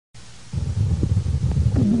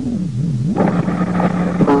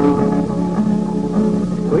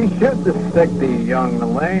Shoot the sick, the young, the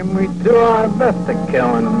lame. We do our best to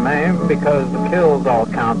kill and maim, because the kills all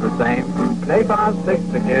count the same. Napalm sticks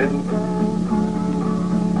the kids.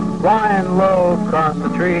 Flying low across the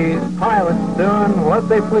trees, pilots doing what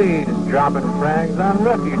they please, dropping frags on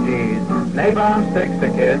refugees. Napalm sticks the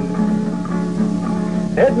kids.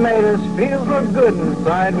 It made us feel so good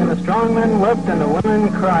inside when the strong men wept and the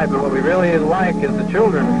women cried, but what we really like is the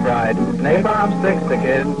children fried. Napalm sticks the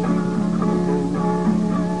kids.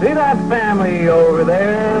 See that family over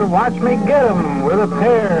there? Watch me get 'em with a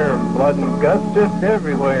pair. Blood and guts just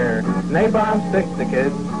everywhere. Napalm sticks the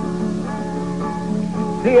kids.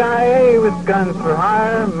 CIA with guns for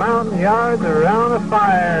hire, mountain yards around a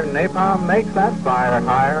fire. Napalm makes that fire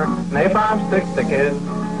higher. Napalm sticks the kids.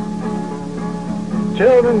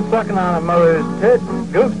 Children sucking on a mother's tit,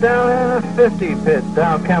 gooks down in a 50 pit.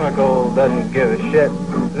 Dow Chemical doesn't give a shit.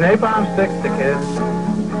 Napalm sticks the kids.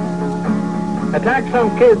 Attack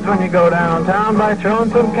some kids when you go downtown by throwing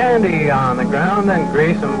some candy on the ground, then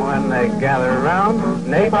grease them when they gather around.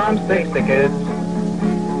 Napalm sticks the kids.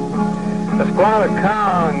 A squad of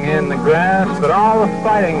cowing in the grass, but all the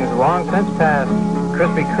fighting's long since past.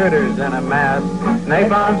 Crispy critters in a mass.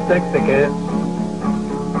 Napalm sticks the kids.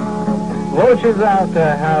 Loaches out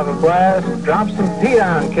to have a blast. Drop some peat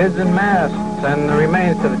on kids in mass. Send the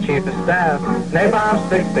remains to the chief of staff. Napalm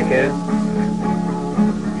sticks the kids.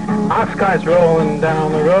 Ox carts rolling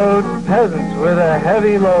down the road, peasants with a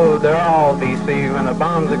heavy load. They're all BC when the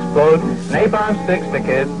bombs explode. Napalm sticks the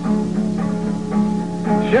kids.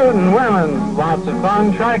 Shooting women's lots of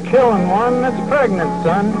fun. Try killing one that's pregnant,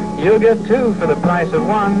 son. You'll get two for the price of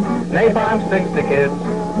one. Napalm sticks the kids.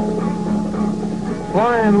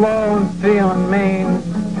 Flying low and feeling mean.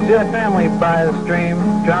 See that family by the stream.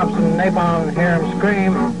 Drop some napalm and hear 'em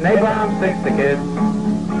scream. Napalm sticks the kids.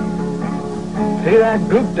 See that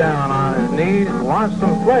goop down on his knees, launch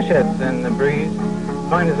some flechettes in the breeze,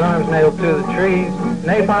 find his arms nailed to the trees.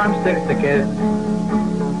 Napalm sticks the kids.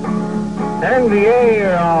 NVA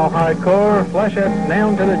are all hardcore, flechettes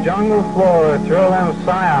nailed to the jungle floor, throw them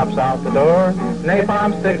psyops out the door.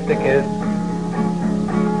 Napalm sticks the kids.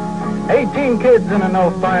 18 kids in a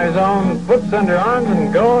no-fire zone, puts under arms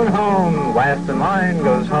and going home. Last in line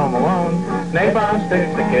goes home alone. Napalm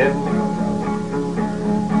sticks the kids.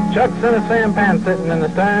 Chuck's in a sampan sitting in the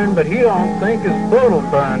stern, but he don't think his boat'll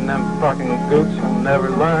burn. Them fucking gooks will never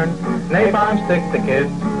learn. Napalm sticks the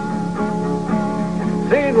kids.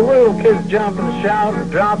 See the little kids jump and shout,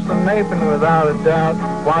 drop some napalm without a doubt.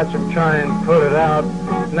 Watch them try and put it out.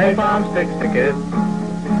 Napalm sticks the kids.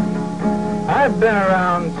 I've been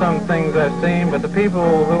around some things I've seen, but the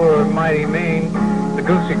people who are mighty mean, the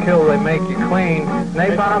gooks you kill, they make you clean.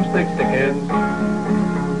 Napalm sticks to kids.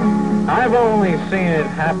 I've only seen it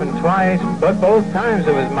happen twice, but both times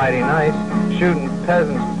it was mighty nice, shooting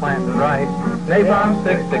peasants planting rice. Napalm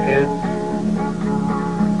sticks to kids.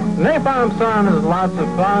 Napalm, son, is lots of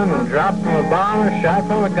fun. Dropped from a bomb or shot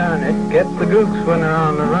from a gun. It gets the gooks when they're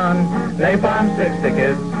on the run. Napalm sticks to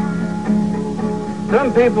kids.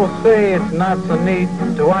 Some people say it's not so neat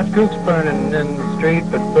to watch gooks burning in the street,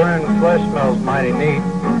 but burned flesh smells mighty neat.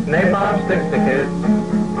 Napalm sticks to kids.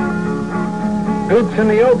 Gooks in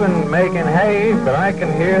the open making hay, but I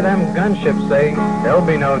can hear them gunships say, there'll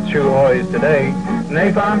be no true hoys today.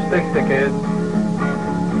 Napalm sticks to kids.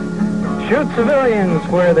 Shoot civilians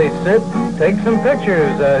where they sit, take some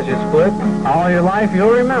pictures as you split. All your life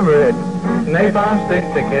you'll remember it. Napalm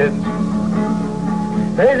sticks to kids.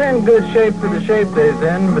 They's in good shape for the shape they's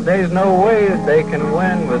in, but there's no way that they can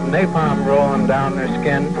win with napalm rolling down their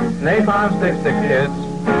skin. Napalm sticks to kids.